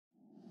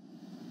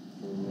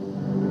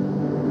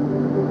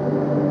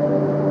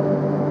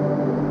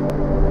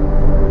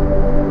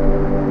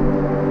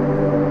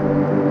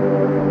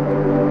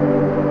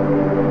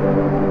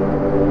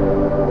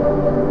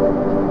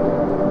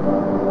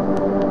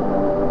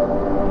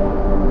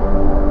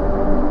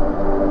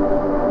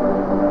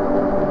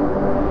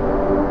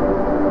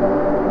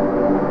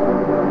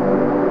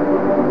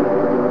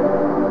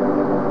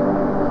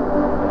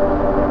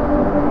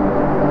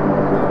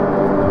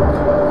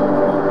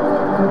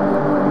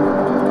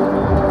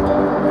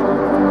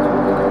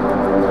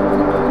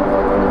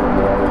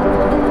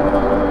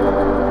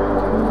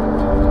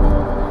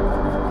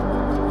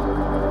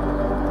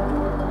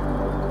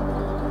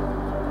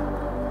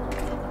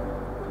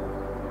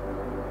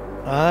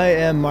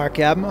Mark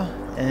Abma,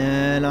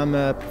 and I'm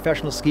a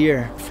professional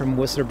skier from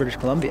Whistler, British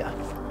Columbia.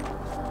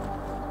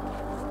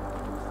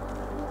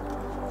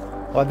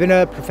 Well, I've been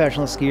a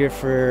professional skier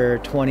for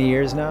 20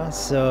 years now,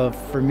 so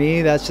for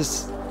me that's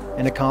just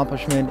an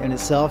accomplishment in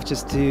itself,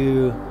 just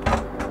to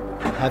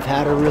have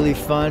had a really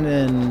fun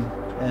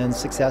and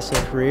successful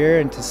career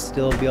and to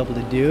still be able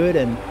to do it.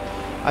 And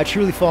I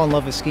truly fall in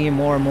love with skiing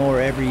more and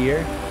more every year.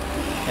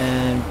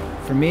 And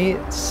for me,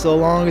 so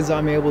long as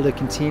I'm able to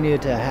continue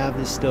to have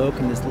this stoke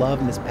and this love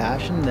and this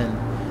passion, then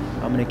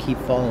I'm going to keep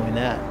following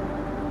that.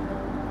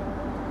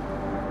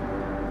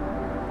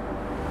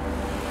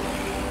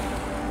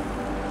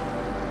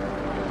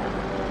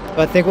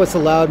 I think what's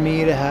allowed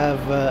me to have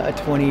a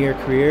 20-year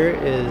career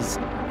is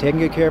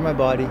taking good care of my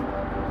body,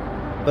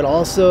 but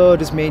also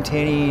just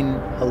maintaining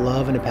a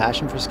love and a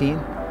passion for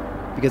skiing,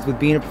 because with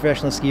being a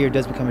professional skier, it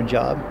does become a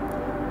job.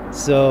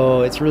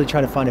 So it's really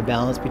trying to find a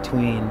balance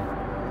between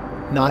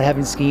not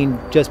having skiing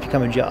just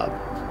become a job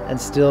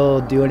and still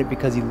doing it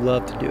because you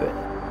love to do it.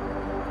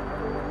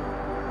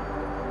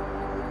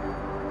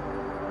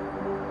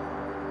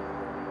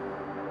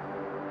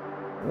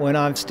 When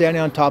I'm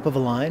standing on top of a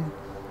line,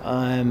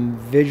 I'm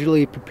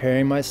visually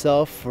preparing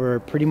myself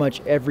for pretty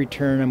much every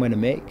turn I'm going to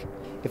make.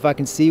 If I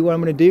can see what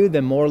I'm going to do,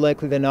 then more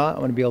likely than not, I'm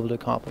going to be able to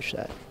accomplish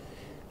that.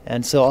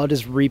 And so I'll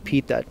just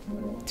repeat that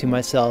to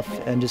myself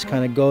and just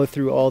kind of go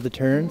through all the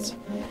turns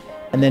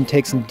and then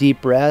take some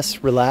deep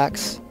breaths,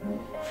 relax,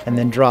 and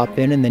then drop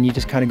in, and then you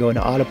just kind of go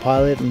into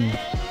autopilot and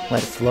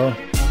let it flow.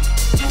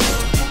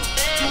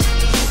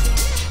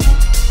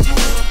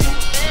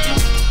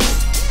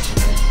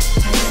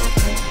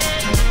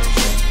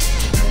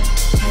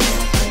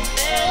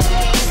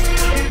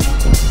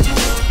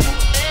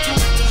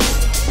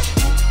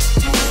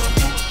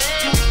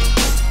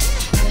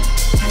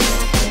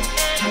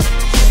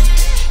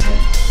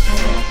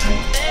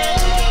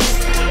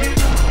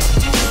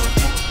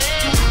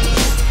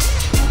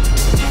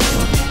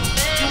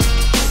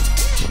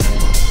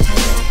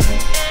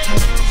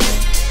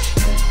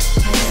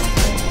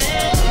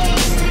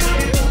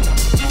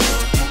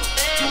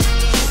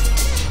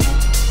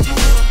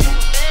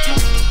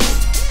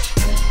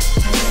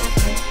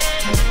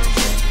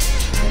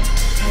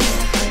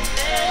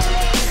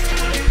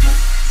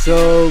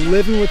 So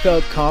living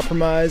without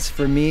compromise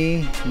for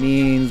me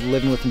means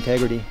living with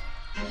integrity.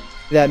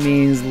 That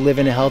means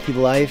living a healthy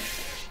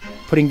life,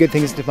 putting good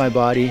things into my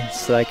body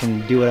so I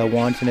can do what I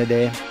want in a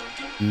day.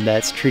 And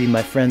that's treating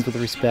my friends with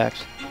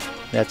respect.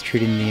 That's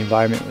treating the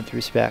environment with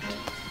respect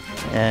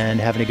and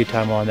having a good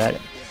time while I'm at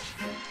it.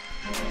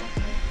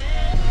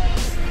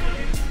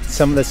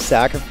 Some of the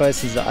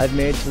sacrifices that I've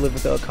made to live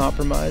without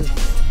compromise,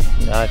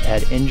 I've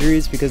had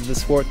injuries because of the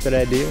sport that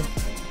I do.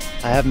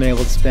 I haven't been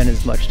able to spend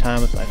as much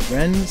time with my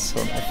friends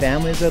or my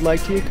family as I'd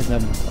like to because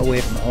I'm away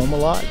from home a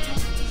lot.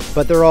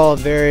 But they're all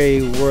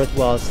very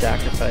worthwhile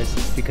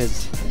sacrifices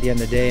because at the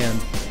end of the day I'm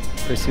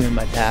pursuing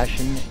my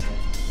passion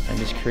and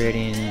just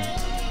creating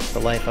the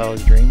life I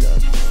always dreamed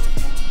of.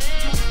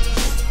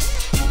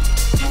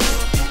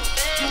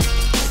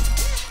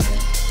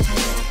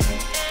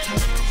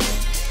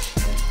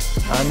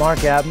 I'm Mark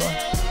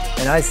Abma,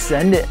 and I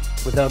send it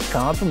without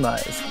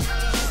compromise.